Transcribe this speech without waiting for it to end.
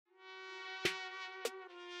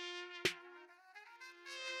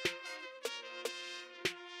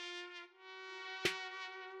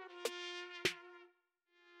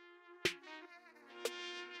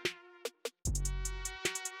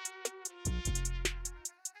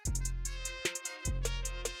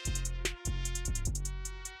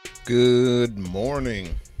Good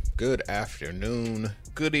morning, good afternoon,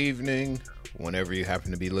 good evening, whenever you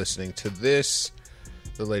happen to be listening to this,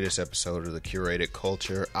 the latest episode of The Curated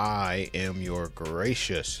Culture. I am your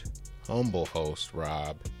gracious, humble host,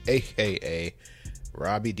 Rob, aka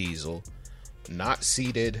Robbie Diesel, not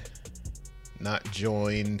seated, not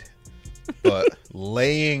joined, but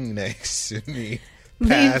laying next to me,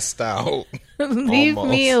 passed out. Leave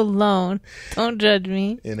me alone. Don't judge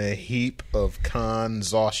me. In a heap of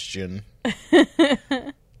congestion.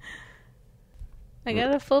 I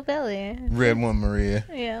got a full belly. Red One Maria.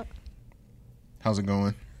 Yeah. How's it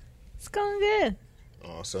going? It's going good.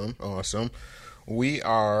 Awesome. We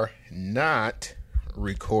are not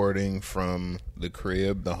recording from the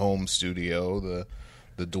crib, the home studio, the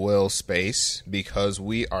dwell space, because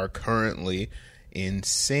we are currently in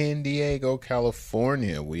San Diego,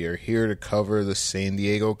 California. We are here to cover the San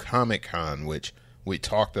Diego Comic-Con, which we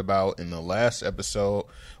talked about in the last episode,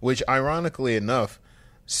 which ironically enough,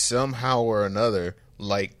 somehow or another,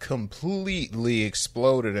 completely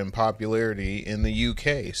exploded in popularity in the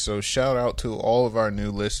UK. So shout out to all of our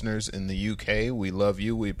new listeners in the UK. We love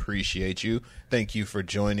you. We appreciate you. Thank you for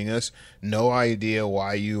joining us. No idea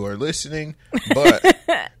why you are listening, but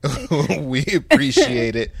we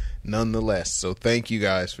appreciate it nonetheless. So thank you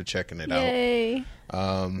guys for checking it Yay.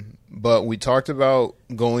 out. But we talked about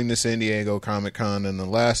going to San Diego Comic-Con in the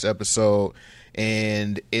last episode,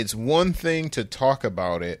 and it's one thing to talk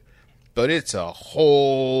about it, but it's a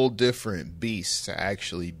whole different beast to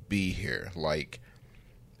actually be here.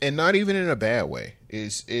 And not even in a bad way.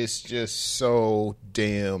 It's just so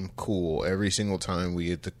damn cool every single time we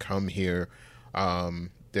get to come here.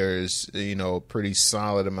 There's, a pretty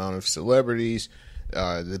solid amount of celebrities.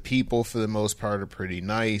 The people, for the most part, are pretty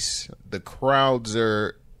nice. The crowds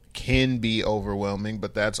can be overwhelming,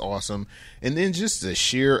 but that's awesome. And then just the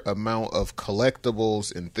sheer amount of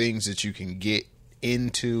collectibles and things that you can get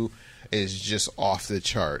into is just off the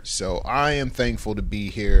charts. So I am thankful to be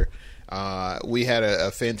here. We had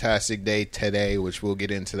a fantastic day today, which we'll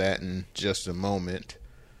get into that in just a moment.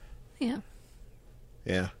 Yeah.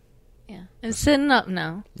 Yeah. I'm sitting up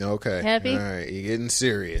now. Okay. Happy? All right. You're getting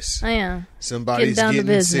serious. I am. Somebody's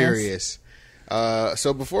getting serious.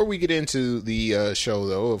 So before we get into the show,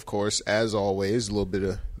 though, of course, as always, a little bit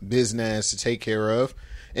of business to take care of.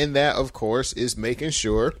 And that, of course, is making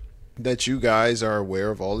sure that you guys are aware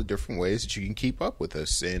of all the different ways that you can keep up with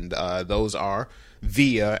us. And those are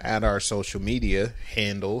at our social media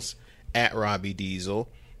handles, at Robbie Diesel,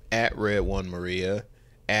 at Red One Maria,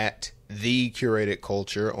 at The Curated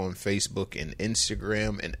Culture on Facebook and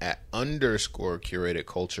Instagram, and at _Curated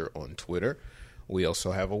Culture on Twitter. We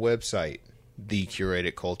also have a website,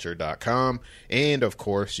 thecuratedculture.com, and of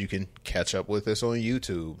course you can catch up with us on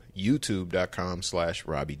YouTube,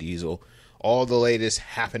 youtube.com/Robbie Diesel. All the latest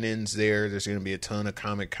happenings there. There's going to be a ton of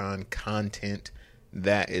Comic-Con content.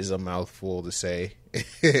 That is a mouthful to say.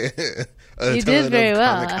 You did very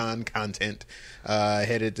well. Comic-Con content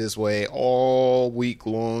headed this way all week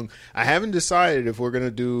long. I haven't decided if we're going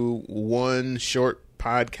to do one short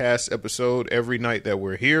podcast episode every night that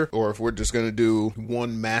we're here, or if we're just going to do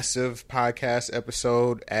one massive podcast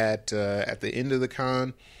episode at the end of the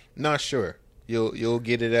con. Not sure. You'll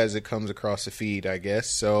get it as it comes across the feed, I guess.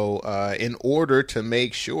 So in order to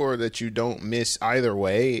make sure that you don't miss either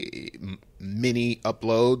way, mini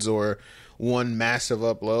uploads or one massive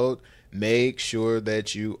upload, make sure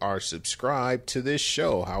that you are subscribed to this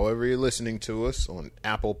show. However you're listening to us on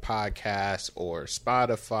Apple Podcasts or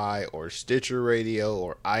Spotify or Stitcher Radio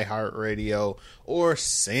or iHeartRadio or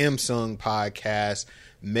Samsung Podcasts,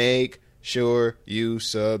 make sure you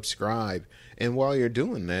subscribe. And while you're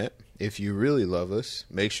doing that, if you really love us,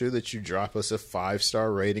 make sure that you drop us a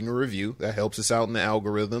 5-star rating or review. That helps us out in the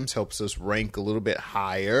algorithms, helps us rank a little bit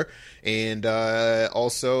higher, and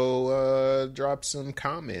also drop some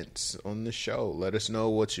comments on the show. Let us know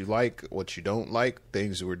what you like, what you don't like,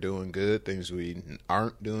 things we're doing good, things we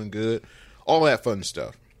aren't doing good, all that fun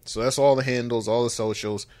stuff. So that's all the handles, all the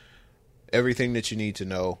socials, everything that you need to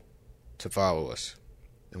know to follow us.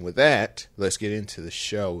 And with that, let's get into the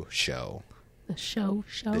show. The show. The show.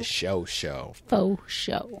 Faux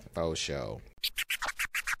show. Faux show.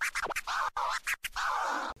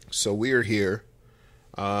 So we're here.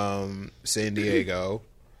 San Diego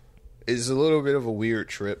is a little bit of a weird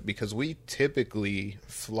trip because we typically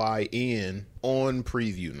fly in on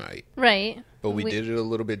preview night. Right. But we did it a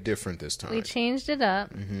little bit different this time. We changed it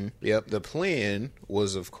up. Mm-hmm. Yep. The plan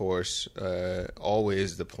was, of course,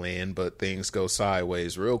 always the plan, but things go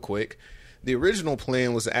sideways real quick. The original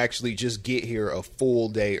plan was to actually just get here a full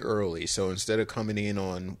day early. So instead of coming in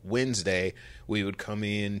on Wednesday, we would come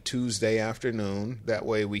in Tuesday afternoon. That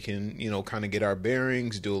way we can, kind of get our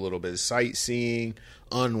bearings, do a little bit of sightseeing,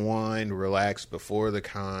 unwind, relax before the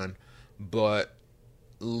con. But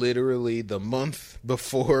literally the month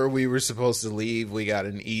before we were supposed to leave, we got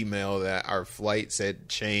an email that our flights had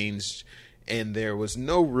changed, and there was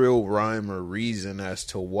no real rhyme or reason as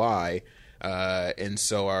to why. And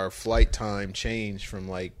so our flight time changed from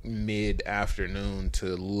like mid-afternoon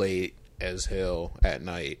to late as hell at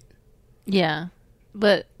night. Yeah,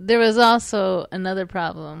 but there was also another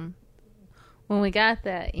problem. When we got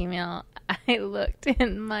that email, I looked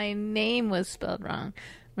and my name was spelled wrong.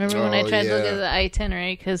 Remember when I tried to look at the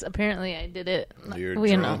itinerary? Because apparently I did it. You're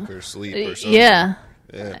drunk or sleep or something. Yeah.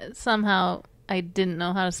 Somehow I didn't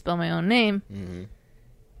know how to spell my own name. Mm-hmm.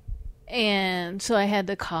 And so I had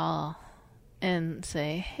to call and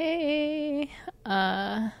say, hey,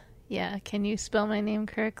 can you spell my name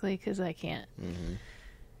correctly? Because I can't. Mm-hmm.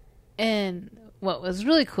 And what was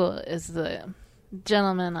really cool is the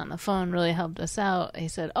gentleman on the phone really helped us out. He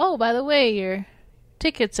said, oh, by the way, your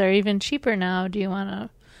tickets are even cheaper now. Do you want to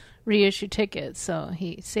reissue tickets? So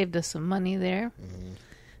he saved us some money there.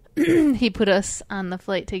 Mm-hmm. He put us on the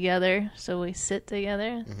flight together, so we sit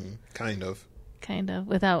together. Mm-hmm. Kind of.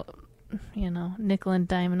 Without, nickel and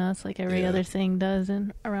diming us like every other thing does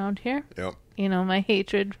around here. Yep. My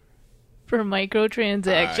hatred for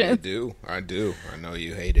microtransactions. I do. I know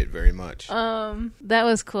you hate it very much. That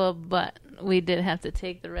was cool, but we did have to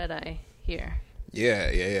take the red eye here.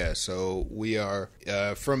 Yeah. So we are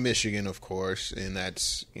from Michigan, of course, and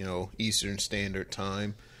that's, Eastern Standard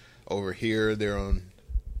Time. Over here, they're on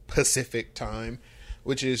Pacific Time,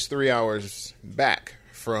 which is 3 hours back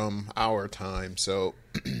from our time. So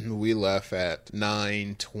we left at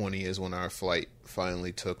 9:20 is when our flight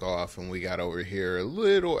finally took off, and we got over here a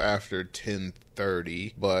little after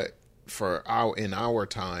 10:30, but in our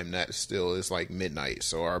time, that still is like midnight.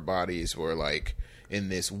 So our bodies were like in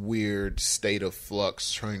this weird state of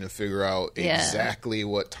flux, trying to figure out exactly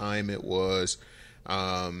what time it was.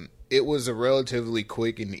 It was a relatively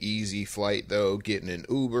quick and easy flight, though. Getting an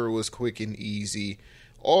Uber was quick and easy.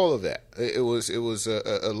 All of that. It was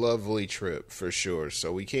a lovely trip for sure.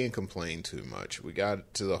 So we can't complain too much. We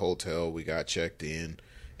got to the hotel, we got checked in,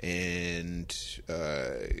 and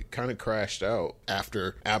kind of crashed out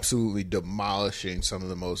after absolutely demolishing some of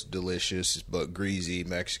the most delicious but greasy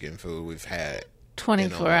Mexican food we've had.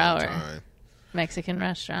 24-hour Mexican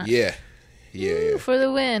restaurant. Yeah. For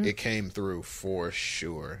the win. It came through for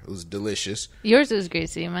sure. It was delicious. Yours was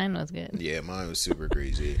greasy. Mine was good. Yeah, mine was super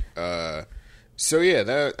greasy. So yeah,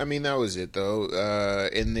 that was it though.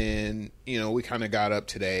 And then, we kind of got up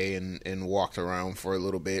today and walked around for a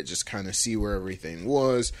little bit, just kind of see where everything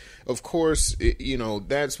was. Of course,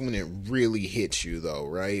 that's when it really hits you though,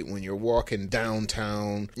 right? When you're walking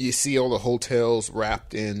downtown, you see all the hotels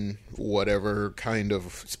wrapped in whatever kind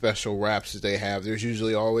of special wraps that they have. There's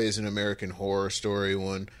usually always an American Horror Story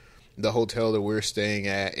one. The hotel that we're staying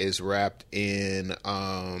at is wrapped in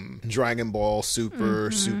Dragon Ball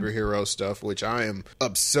superhero stuff, which I am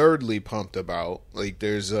absurdly pumped about. Like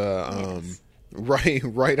there's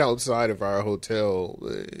right outside of our hotel,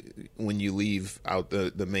 when you leave out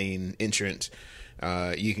the main entrance,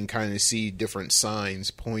 you can kind of see different signs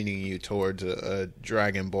pointing you towards a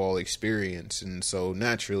Dragon Ball experience. And so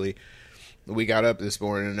naturally, we got up this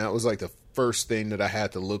morning, and that was like the first thing that I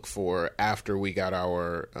had to look for after we got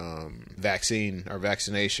our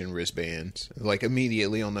vaccination wristbands. Like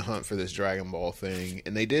immediately on the hunt for this Dragon Ball thing,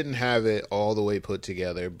 and they didn't have it all the way put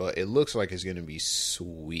together, but it looks like it's going to be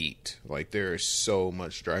sweet. Like there is so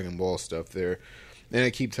much Dragon Ball stuff there, and I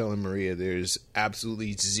keep telling Maria there's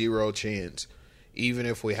absolutely zero chance, even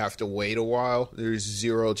if we have to wait a while, there's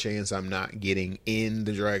zero chance I'm not getting in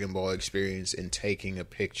the Dragon Ball experience and taking a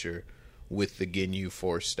picture with the Ginyu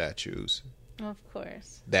Force statues. Of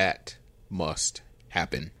course. That must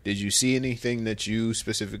happen. Did you see anything that you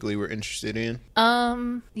specifically were interested in?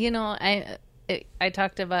 I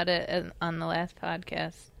talked about it on the last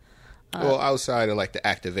podcast. Well, outside of like the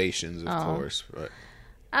activations, of course. But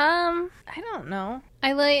I don't know.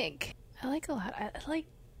 I like a lot. I like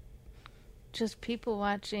just people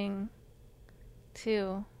watching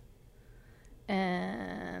too.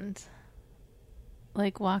 And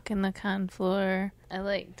like walking the con floor. I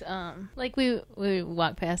liked like we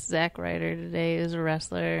walked past Zack Ryder today, who's a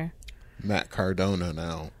wrestler. Matt Cardona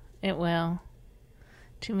now.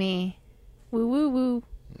 To me. Woo woo woo.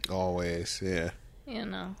 Always, yeah.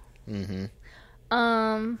 Mm-hmm.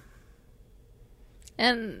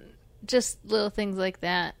 And just little things like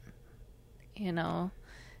that.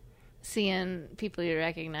 seeing people you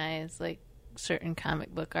recognize, like certain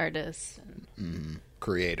comic book artists.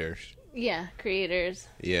 Creators. Yeah, creators.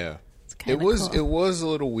 Yeah. It was cool. It was a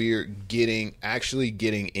little weird getting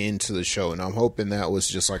into the show, and I'm hoping that was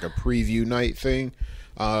just like a preview night thing.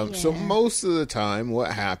 So most of the time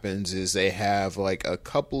what happens is they have like a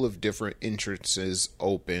couple of different entrances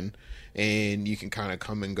open, and you can kind of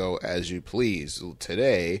come and go as you please.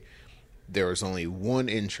 Today there was only one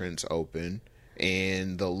entrance open,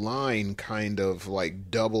 and the line kind of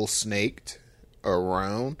like double snaked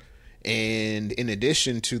around. And in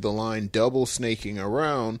addition to the line double snaking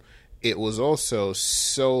around, it was also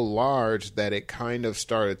so large that it kind of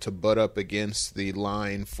started to butt up against the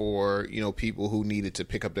line for, people who needed to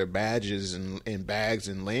pick up their badges and bags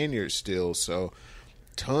and lanyards still. So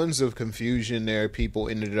tons of confusion there. People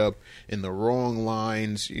ended up in the wrong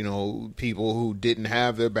lines. People who didn't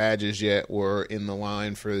have their badges yet were in the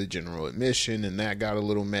line for the general admission, and that got a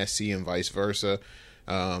little messy, and vice versa.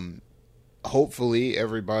 Hopefully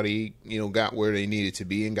everybody, got where they needed to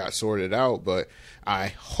be and got sorted out. But I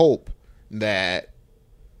hope that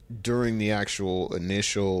during the actual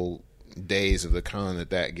initial days of the con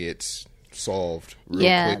that gets solved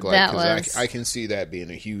real quick. Because I can see that being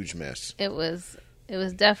a huge mess. It was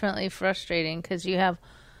definitely frustrating because you have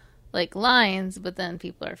like lines, but then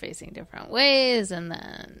people are facing different ways, and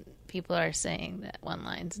then people are saying that one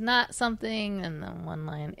line's not something, and then one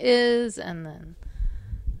line is, and then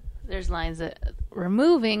there's lines that were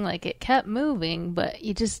moving, like it kept moving, but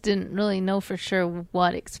you just didn't really know for sure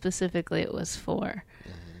what specifically it was for.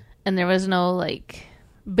 Mm-hmm. And there was no like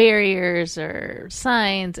barriers or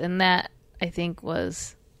signs, and that I think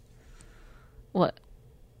was what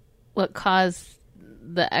caused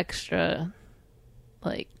the extra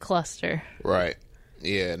like cluster. Right.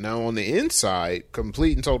 Yeah. Now on the inside,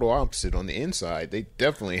 complete and total opposite. On the inside, they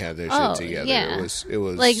definitely had their shit together. Yeah. It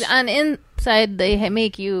was like on inside they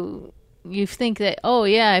make you think that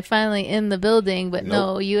I finally in the building, but Nope.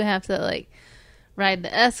 No, you have to like ride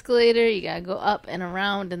the escalator. You gotta go up and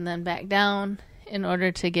around and then back down in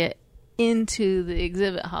order to get into the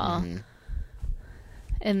exhibit hall. Mm-hmm.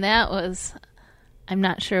 And that was, I'm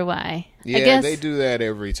not sure why. Yeah, I guess, they do that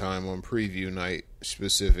every time on preview night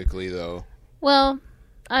specifically, though. Well,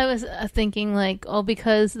 I was thinking like,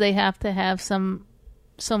 because they have to have so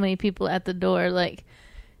many people at the door. Like,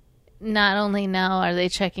 not only now are they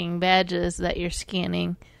checking badges that you're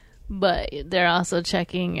scanning, but they're also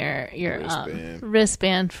checking your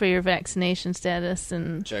wristband for your vaccination status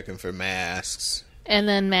and checking for masks. And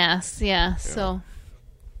then masks, yeah. So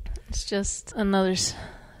it's just another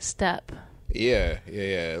step. Yeah.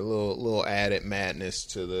 A little added madness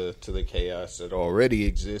to the chaos that already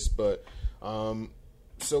exists. But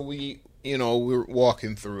so we're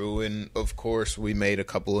walking through, and of course we made a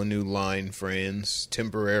couple of new line friends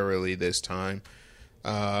temporarily this time.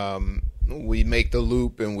 We make the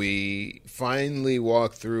loop, and we finally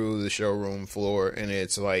walk through the showroom floor, and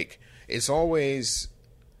it's like it's always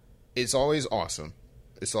awesome.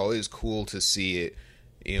 It's always cool to see it.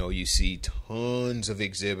 You see tons of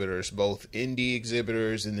exhibitors, both indie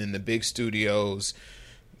exhibitors and then the big studios,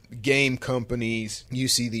 game companies. You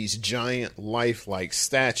see these giant lifelike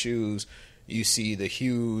statues. You see the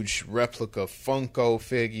huge replica Funko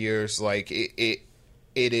figures. Like it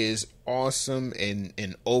is awesome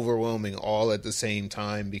and overwhelming all at the same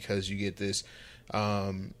time, because you get this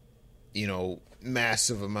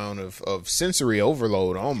massive amount of sensory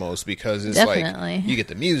overload almost, because it's Definitely. Like you get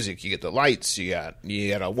the music, you get the lights, you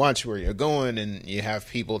gotta watch where you're going, and you have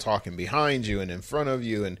people talking behind you and in front of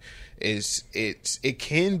you, and it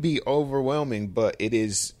can be overwhelming, but it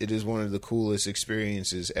is one of the coolest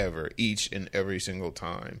experiences ever, each and every single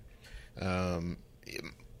time.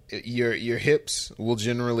 Your hips will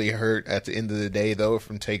generally hurt at the end of the day, though,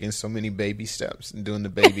 from taking so many baby steps and doing the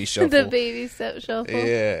baby shuffle. The baby step shuffle.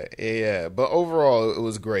 Yeah. But overall, it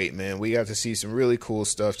was great, man. We got to see some really cool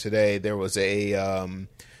stuff today. There was an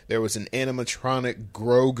animatronic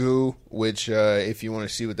Grogu, which if you want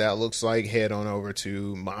to see what that looks like, head on over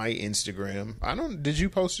to my Instagram. Did you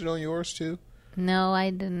post it on yours too? No, I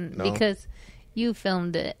didn't, because you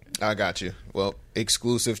filmed it. I got you. Well,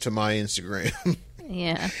 exclusive to my Instagram.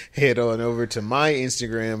 Yeah. Head on over to my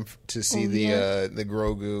Instagram to see the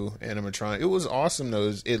Grogu animatronic. It was awesome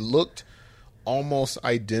though. It looked almost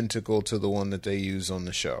identical to the one that they use on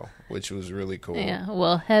the show, which was really cool. Yeah.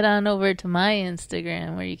 Well, head on over to my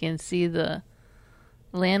Instagram where you can see the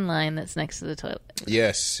landline that's next to the toilet.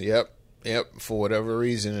 Yes. Yep. For whatever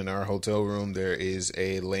reason, in our hotel room, there is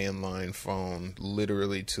a landline phone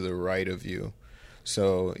literally to the right of you.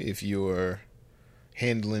 So if you are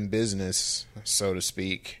handling business, so to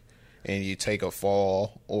speak, and you take a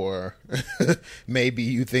fall, or maybe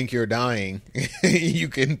you think you're dying, you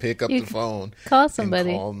can pick up the phone, call somebody,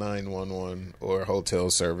 and call 911 or hotel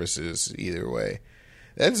services. Either way,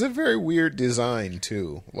 that's a very weird design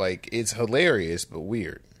too. Like, it's hilarious but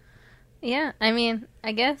weird. Yeah, I mean,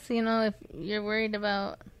 I guess, if you're worried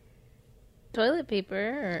about toilet paper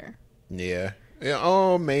or... Yeah.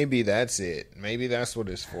 Oh, maybe that's it. Maybe that's what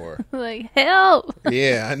it's for. Like, help!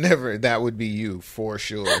 Yeah, that would be you for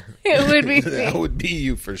sure. It would be That me. would be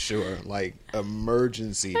you for sure. Like,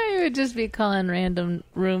 emergency. I would just be calling random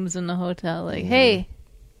rooms in the hotel, like, hey,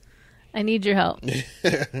 I need your help.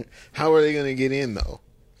 How are they going to get in, though?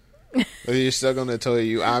 You're stuck on the toilet.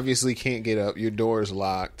 You obviously can't get up. Your door is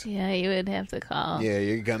locked. Yeah, you would have to call. Yeah,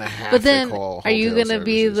 you're going to have But then, to call are you hotel going to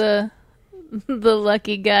be services. the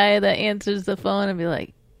lucky guy that answers the phone and be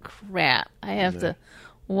like, crap, I have to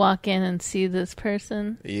walk in and see this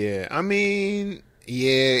person? Yeah, I mean,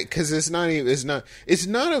 yeah, because it's not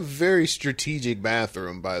a very strategic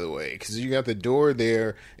bathroom, by the way, because you got the door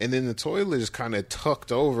there, and then the toilet is kind of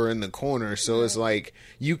tucked over in the corner, so it's like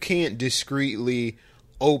you can't discreetly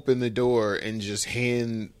open the door and just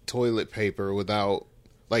hand toilet paper without,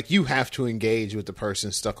 like, you have to engage with the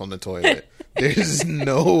person stuck on the toilet. There's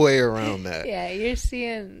no way around that. Yeah, you're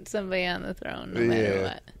seeing somebody on the throne no matter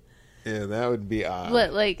what. Yeah, that would be odd.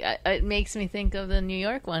 But, like, it makes me think of the New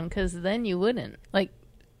York one, because then you wouldn't. Like,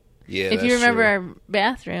 yeah, if you remember our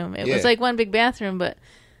bathroom, it was like one big bathroom, but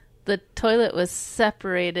the toilet was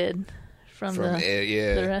separated from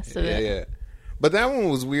the rest of it. Yeah. But that one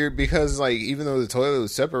was weird because, like, even though the toilet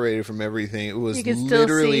was separated from everything, it was You could still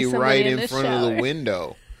literally see somebody right in in the front of the shower.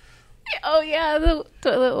 window. Oh, yeah, the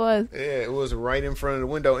toilet was. Yeah, it was right in front of the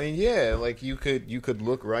window. And, yeah, like, you could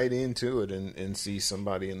look right into it and see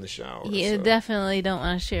somebody in the shower. You so. Definitely don't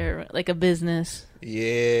want to share, like, a business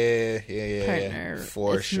Yeah, partner.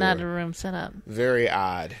 for it's sure. not a room set up. Very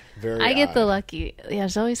odd. Very I get odd. the lucky. Yeah,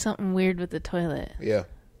 there's always something weird with the toilet. Yeah.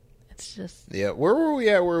 It's just... Yeah, where were we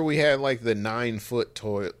at where we had, like, the 9-foot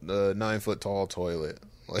tall toilet?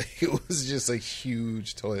 Like, it was just a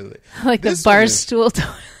huge toilet. Like This the bar one is- stool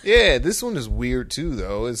toilet. Yeah, this one is weird, too,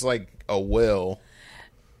 though. It's like a well.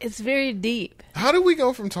 It's very deep. How did we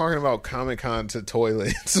go from talking about Comic-Con to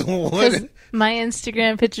toilets? 'Cause my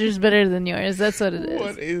Instagram picture is better than yours. That's what it is.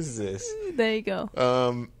 What is this? There you go.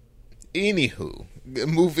 Anywho,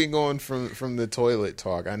 moving on from the toilet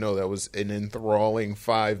talk. I know that was an enthralling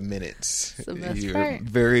 5 minutes. It's the best You're part.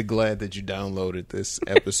 very glad that you downloaded this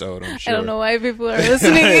episode, I'm sure. I don't know why people are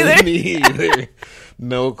listening either. Me either.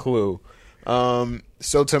 No clue.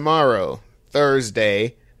 So tomorrow,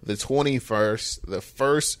 Thursday, the 21st, the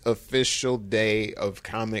first official day of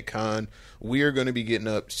Comic-Con, we are going to be getting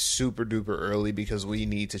up super duper early because we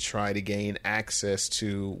need to try to gain access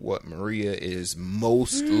to what Maria is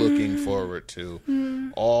most looking forward to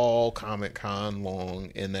all Comic-Con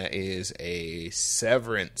long, and that is a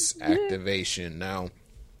Severance activation. Now,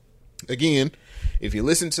 again, if you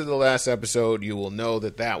listen to the last episode, you will know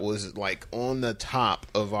that was like on the top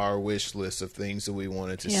of our wish list of things that we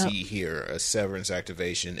wanted to see here, a Severance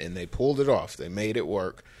activation, and they pulled it off. They made it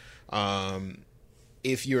work.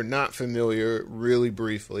 If you're not familiar, really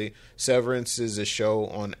briefly, Severance is a show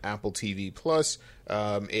on Apple TV Plus.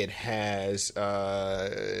 It has,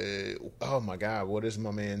 oh my God, what is my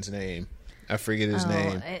man's name? I forget his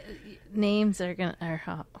name. Names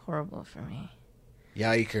are horrible for me.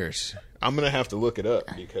 Yikers. I'm going to have to look it up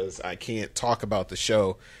because I can't talk about the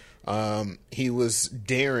show. He was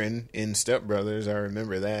Darren in Step Brothers. I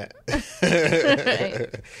remember that. Right.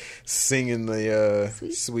 Singing the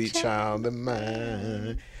Sweet Child of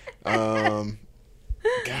Mine. God,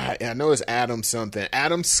 I know it's Adam something.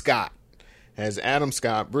 Adam Scott. Has Adam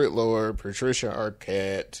Scott, Britt Lower, Patricia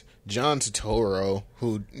Arquette, John Turturro,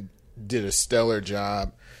 who did a stellar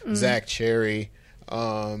job, Zach Cherry,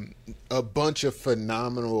 a bunch of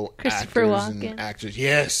phenomenal actors and actors.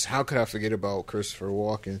 Yes, how could I forget about Christopher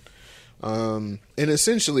Walken? And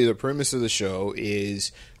essentially the premise of the show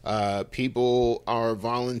is people are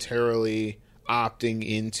voluntarily opting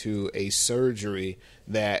into a surgery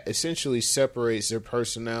that essentially separates their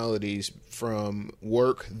personalities from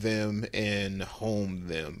work them and home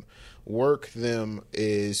them. Work them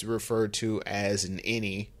is referred to as an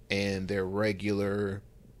innie, and their regular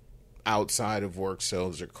outside of work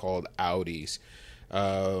selves are called outies.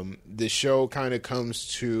 The show kind of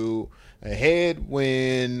comes to a head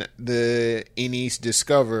when the innies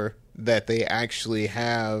discover that they actually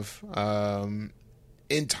have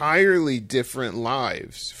entirely different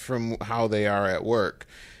lives from how they are at work.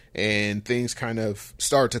 and things kind of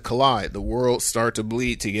start to collide. The worlds start to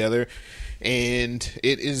bleed together, and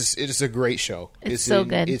it is a great show. It's so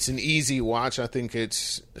good. It's an easy watch. I think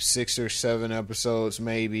it's 6 or 7 episodes,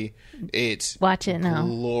 maybe. It's watch it now.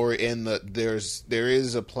 Glory, and there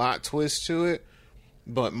is a plot twist to it,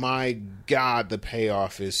 but my God, the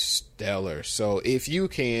payoff is stellar. So if you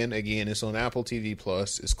can, again, it's on Apple TV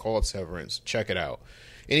Plus. It's called Severance. Check it out.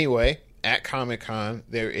 Anyway, at Comic-Con,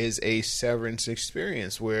 there is a Severance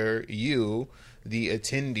experience where you, the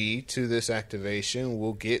attendee to this activation,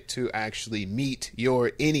 will get to actually meet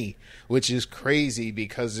your innie, which is crazy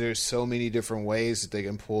because there's so many different ways that they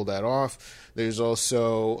can pull that off. There's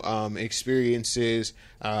also experiences,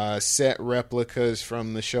 set replicas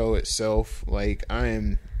from the show itself. Like,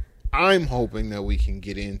 I'm hoping that we can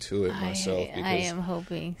get into it myself. Because I am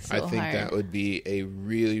hoping so I think hard. that would be a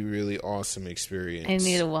really, really awesome experience. I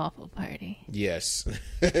need a waffle party. Yes.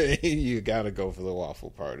 You got to go for the waffle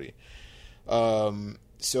party.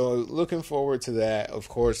 So looking forward to that. Of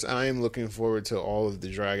course, I am looking forward to all of the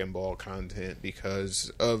Dragon Ball content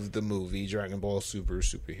because of the movie Dragon Ball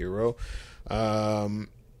Superhero.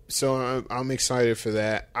 So I'm excited for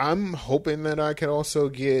that. I'm hoping that I could also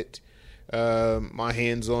get my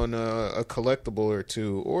hands on a collectible or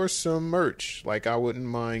two or some merch. Like, I wouldn't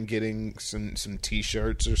mind getting some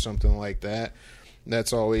t-shirts or something like that.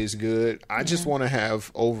 That's always good. I just want to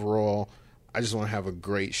have a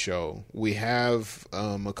great show. We have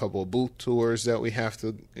a couple of booth tours that we have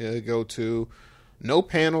to go to. No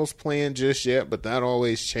panels planned just yet, but that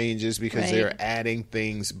always changes because they're adding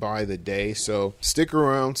things by the day. So stick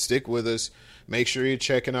around, stick with us. Make sure you're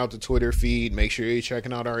checking out the Twitter feed. Make sure you're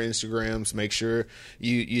checking out our Instagrams. Make sure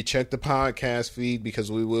you check the podcast feed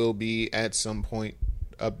because we will be at some point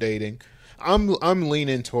updating. I'm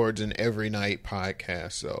leaning towards an every night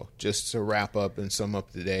podcast, though, just to wrap up and sum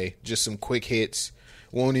up the day. Just some quick hits.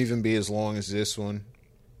 Won't even be as long as this one.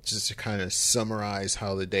 Just to kind of summarize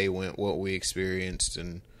how the day went, what we experienced,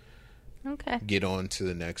 and get on to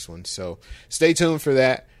the next one. So stay tuned for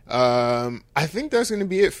that. I think that's going to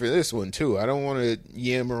be it for this one, too. I don't want to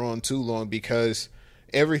yammer on too long because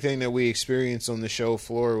everything that we experienced on the show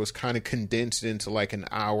floor was kind of condensed into like an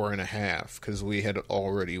hour and a half because we had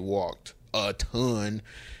already walked a ton,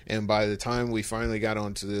 and by the time we finally got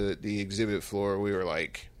onto the exhibit floor, we were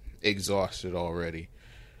like exhausted already.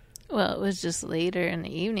 Well, it was just later in the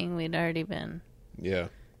evening. We'd already been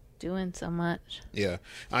doing so much. Yeah,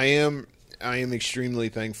 I am extremely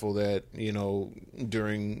thankful that,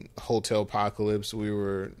 during Hotel Apocalypse, we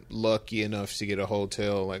were lucky enough to get a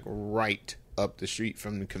hotel like right up the street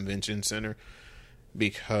from the convention center,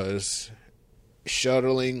 because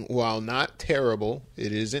shuttling, while not terrible,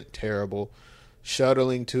 it isn't terrible.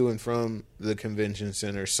 Shuttling to and from the convention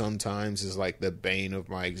center sometimes is like the bane of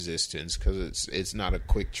my existence because it's not a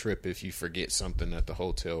quick trip if you forget something at the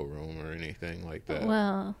hotel room or anything like that.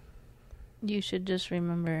 Well, you should just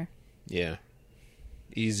remember. Yeah.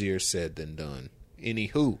 Easier said than done.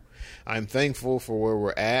 Anywho, I'm thankful for where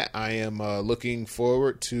we're at. I am looking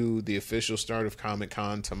forward to the official start of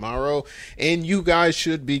Comic-Con tomorrow, and you guys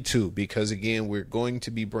should be too, because again, we're going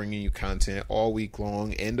to be bringing you content all week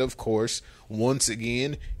long. And of course, once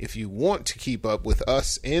again, if you want to keep up with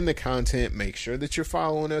us and the content, make sure that you're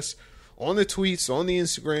following us on the tweets, on the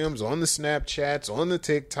Instagrams, on the Snapchats, on the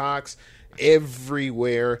TikToks,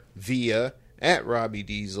 everywhere via at Robbie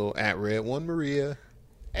Diesel, at Red One Maria,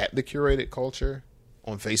 at The Curated Culture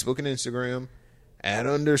on Facebook and Instagram, at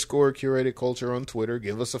 _Curated Culture on Twitter.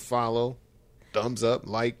 Give us a follow, thumbs up,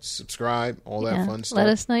 like, subscribe, all that fun stuff. Let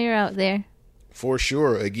us know you're out there. For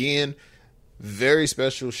sure. Again, very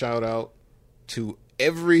special shout out to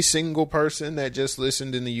every single person that just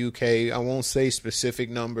listened in the UK. I won't say specific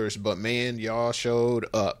numbers, but man, y'all showed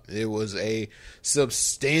up. It was a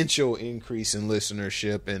substantial increase in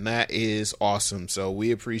listenership, and that is awesome. So we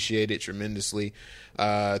appreciate it tremendously.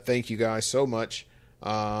 Thank you guys so much.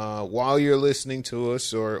 While you're listening to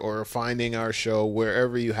us or finding our show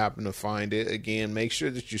wherever you happen to find it, again, make sure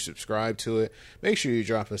that you subscribe to it. Make sure you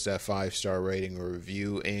drop us that 5-star rating or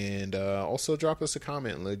review, and also drop us a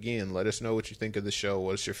comment. Again, let us know what you think of the show.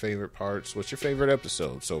 What's your favorite parts? What's your favorite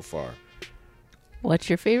episode so far? What's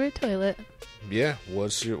your favorite toilet? Yeah,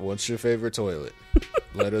 what's your favorite toilet?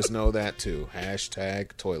 Let us know that too.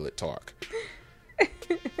 #toilet talk.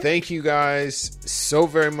 Thank you guys so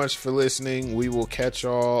very much for listening. We will catch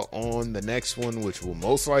y'all on the next one, which will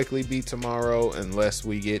most likely be tomorrow unless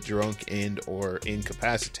we get drunk and or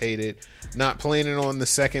incapacitated. Not planning on the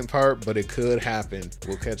second part, but it could happen.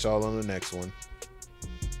 We'll catch y'all on the next one.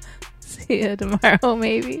 See you tomorrow,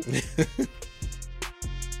 maybe.